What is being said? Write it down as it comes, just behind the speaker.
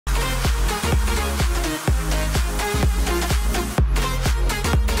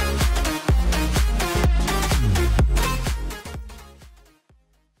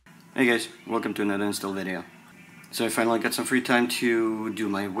Hey guys, welcome to another install video. So I finally got some free time to do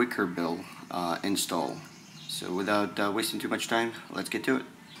my Wicker bill install. So without wasting too much time, let's get to it.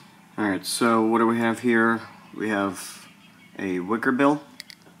 Alright, so what do we have here? We have a Wicker bill.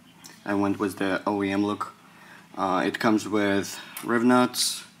 I went with the OEM look. It comes with riv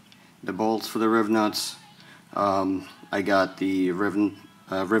nuts, the bolts for the riv nuts. I got the riv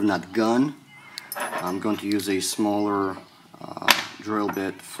nut gun. I'm going to use a smaller drill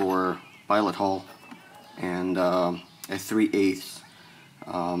bit for pilot hole and a 3/8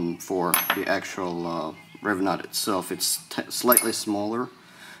 for the actual riv nut itself. It's slightly smaller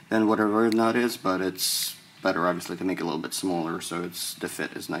than what a riv nut is, but it's better obviously to make it a little bit smaller so the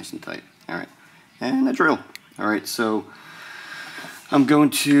fit is nice and tight. Alright, and a drill. Alright, so I'm going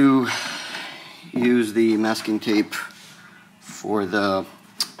to use the masking tape for the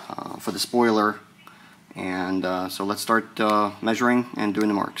spoiler. And so let's start measuring and doing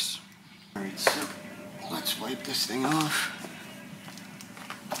the marks. Alright, so let's wipe this thing off.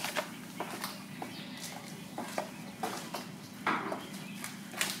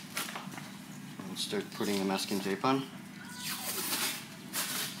 And start putting the masking tape on.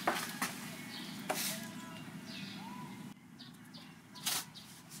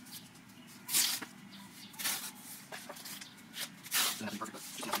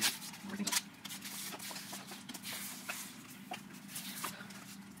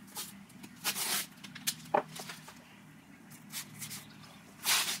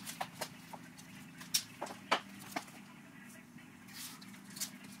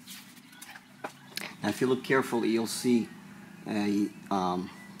 Now if you look carefully, you'll see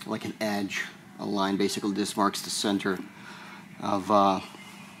like an edge, a line. Basically this marks the center of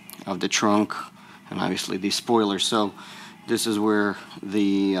the trunk and obviously the spoiler. So this is where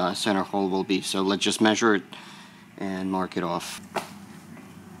the center hole will be. So let's just measure it and mark it off.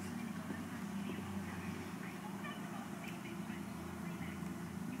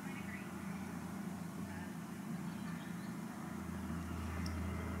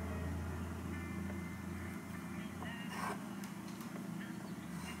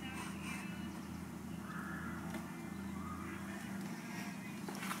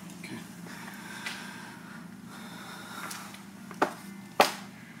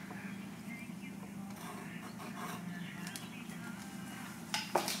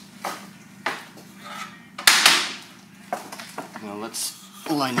 Now let's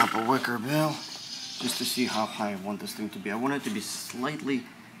line up a Wicker bill just to see how high I want this thing to be. I want it to be slightly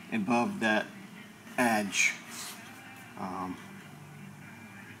above that edge.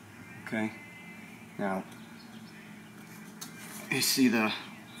 Okay, now you see the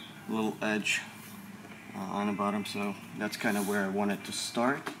little edge on the bottom, so that's kind of where I want it to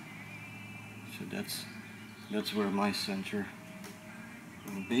start. So that's where my center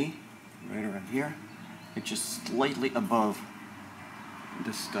will be, right around here. It's just slightly above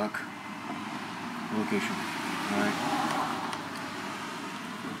the stuck location. Alright.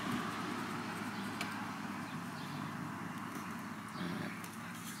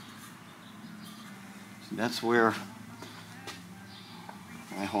 So that's where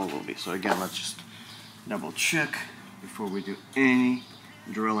my hole will be. So again, let's just double check before we do any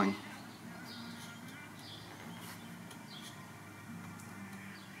drilling.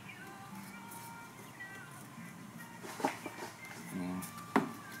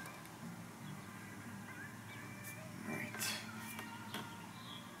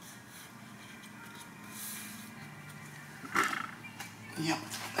 Yep,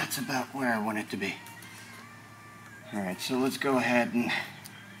 that's about where I want it to be. Alright, so let's go ahead and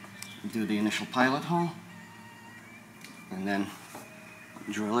do the initial pilot hole and then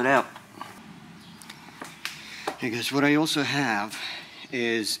drill it out. Hey guys, what I also have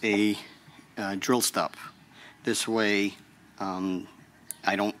is a drill stop. This way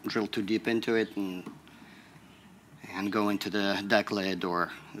I don't drill too deep into it and go into the deck lid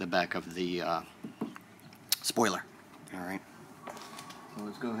or the back of the spoiler. Alright. So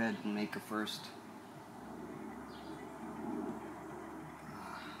let's go ahead and make a first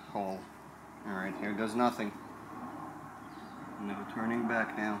hole. Alright, here goes nothing. No turning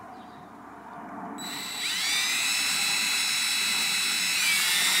back now.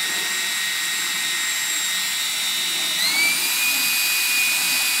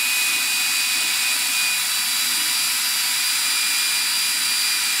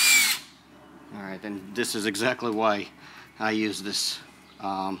 Alright, and this is exactly why I use this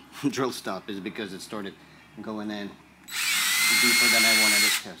drill stop, is because it started going in deeper than I wanted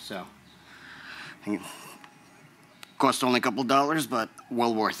it to. So it cost only a couple dollars, but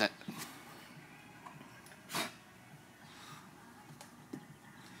well worth it.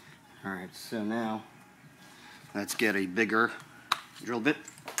 Alright, so now let's get a bigger drill bit.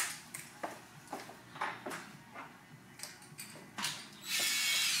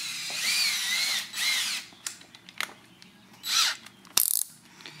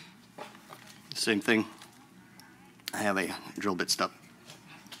 Same thing. I have a drill bit stub.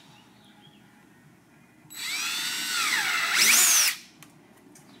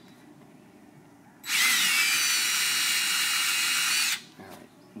 Alright,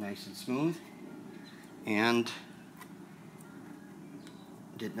 nice and smooth. And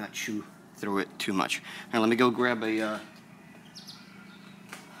did not chew through it too much. Now let me go grab a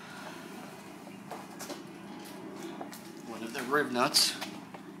one of the rib nuts.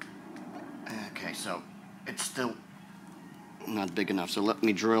 Okay, so it's still not big enough, so let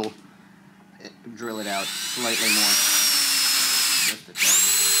me drill it out slightly more. Just a touch.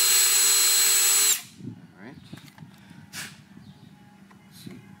 Alright.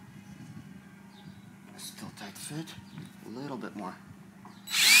 See. Still tight fit. A little bit more.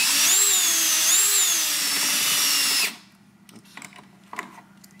 Oops.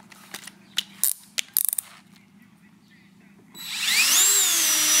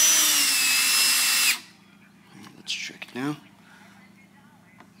 Let's check it now.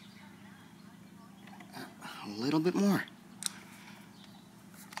 A little bit more.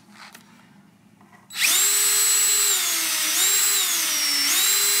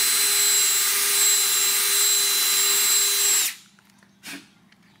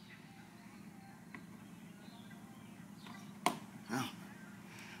 Oh.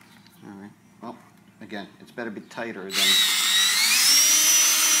 All right. Well, again, it's better be tighter than.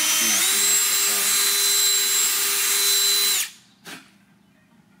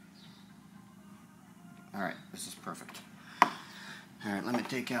 Alright, this is perfect. Alright, let me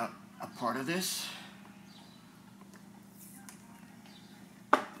take out a part of this.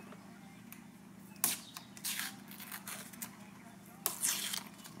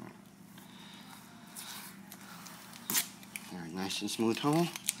 Alright, nice and smooth hole.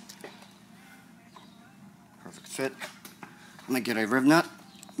 Perfect fit. I'm going to get a rib nut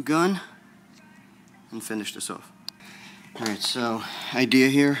gun and finish this off. Alright, so idea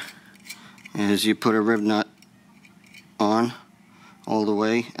here is you put a rib nut on all the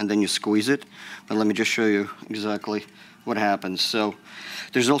way and then you squeeze it. But let me just show you exactly what happens. So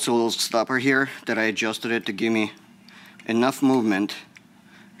there's also a little stopper here that I adjusted it to give me enough movement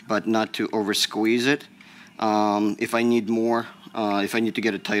but not to over squeeze it. If I need more, if I need to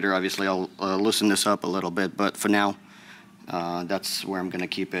get it tighter, obviously I'll loosen this up a little bit, but for now that's where I'm gonna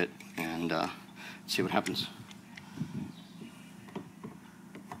keep it and see what happens.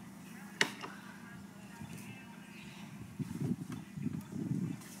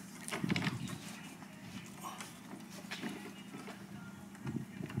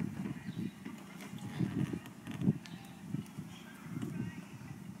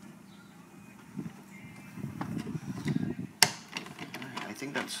 I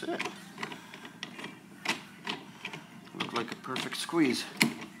think that's it. Looked like a perfect squeeze.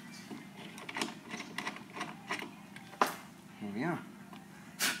 Here we are.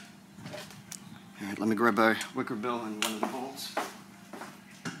 Alright, let me grab a wicker bill and one of the bolts.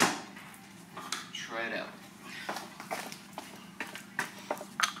 Try it out.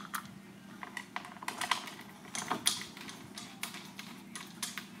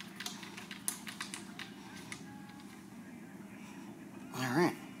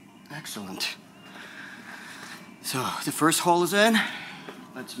 Alright, excellent. So the first hole is in.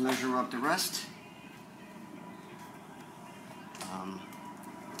 Let's measure up the rest.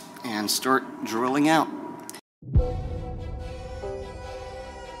 And start drilling out.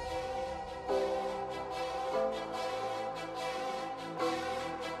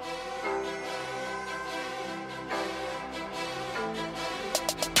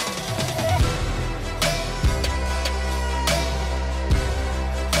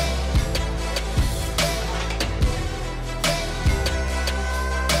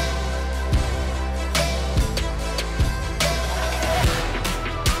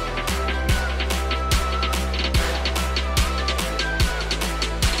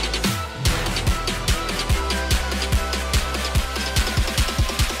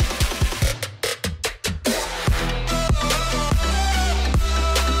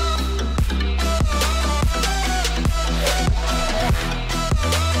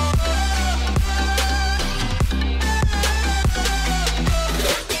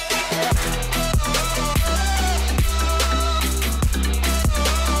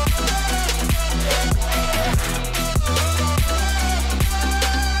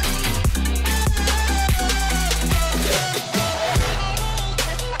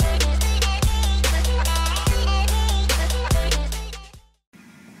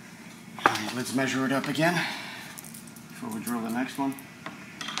 Alright, let's measure it up again before we drill the next one.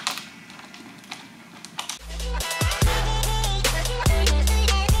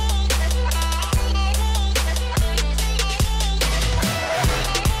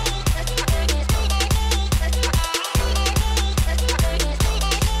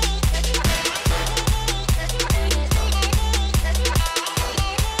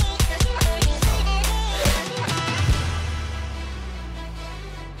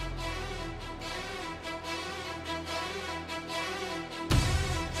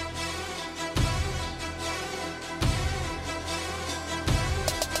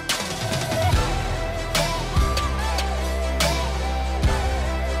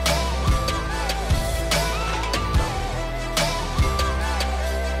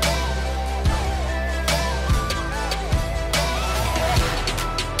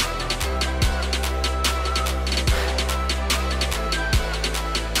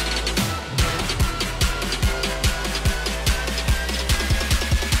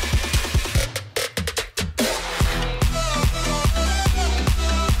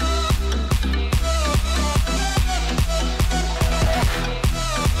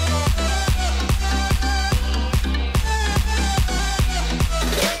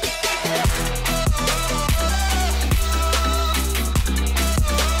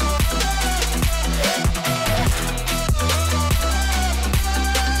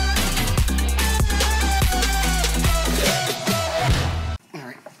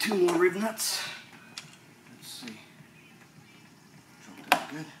 Nuts. Let's see. Drilled that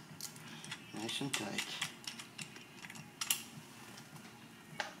good. Nice and tight.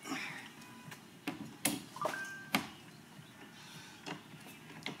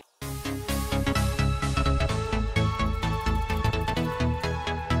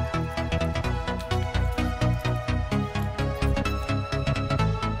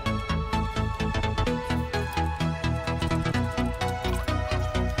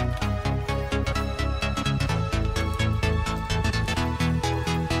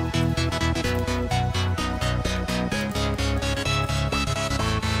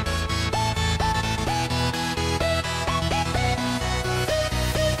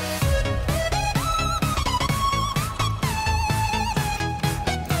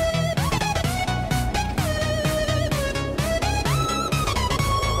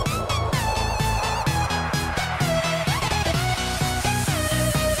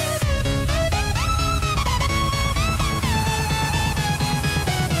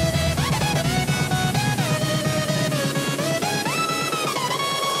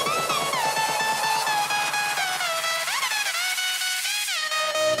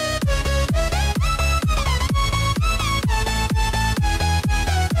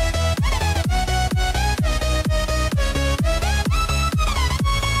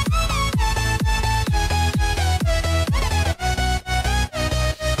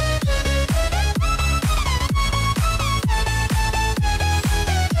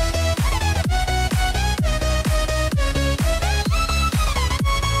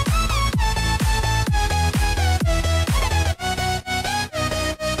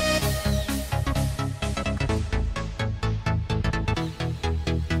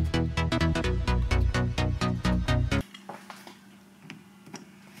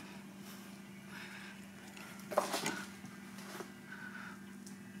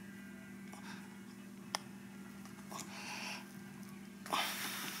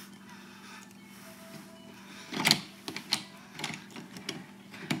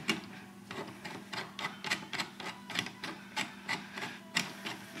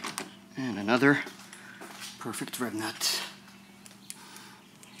 And another perfect thread nut.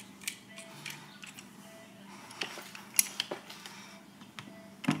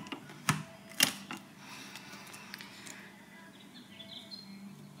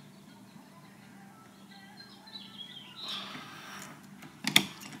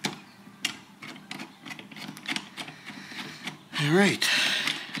 All right,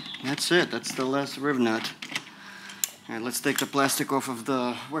 that's it. That's the last rib nut. All right, let's take the plastic off of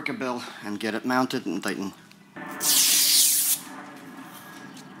the wicker bill and get it mounted and tighten.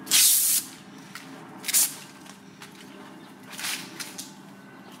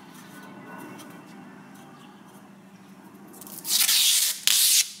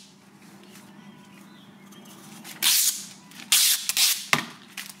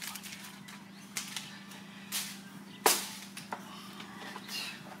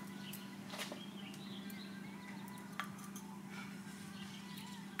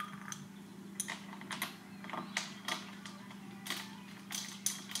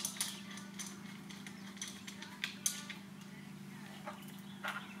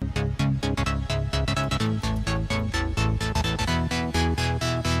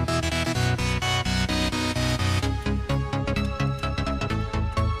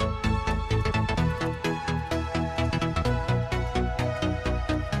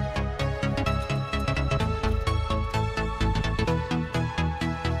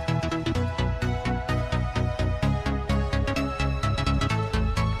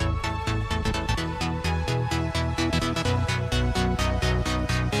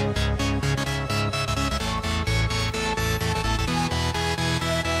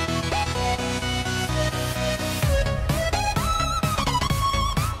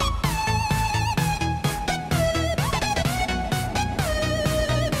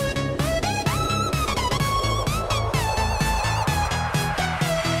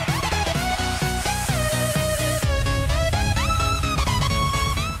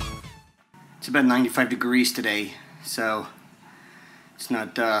 about 95 degrees today, so it's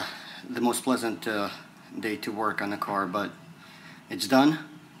not the most pleasant day to work on the car, but it's done.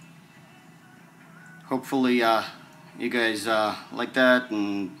 Hopefully you guys like that,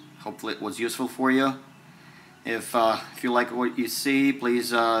 and hopefully it was useful for you. If you like what you see,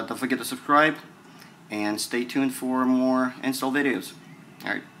 please don't forget to subscribe and stay tuned for more install videos.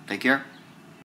 Alright, take care.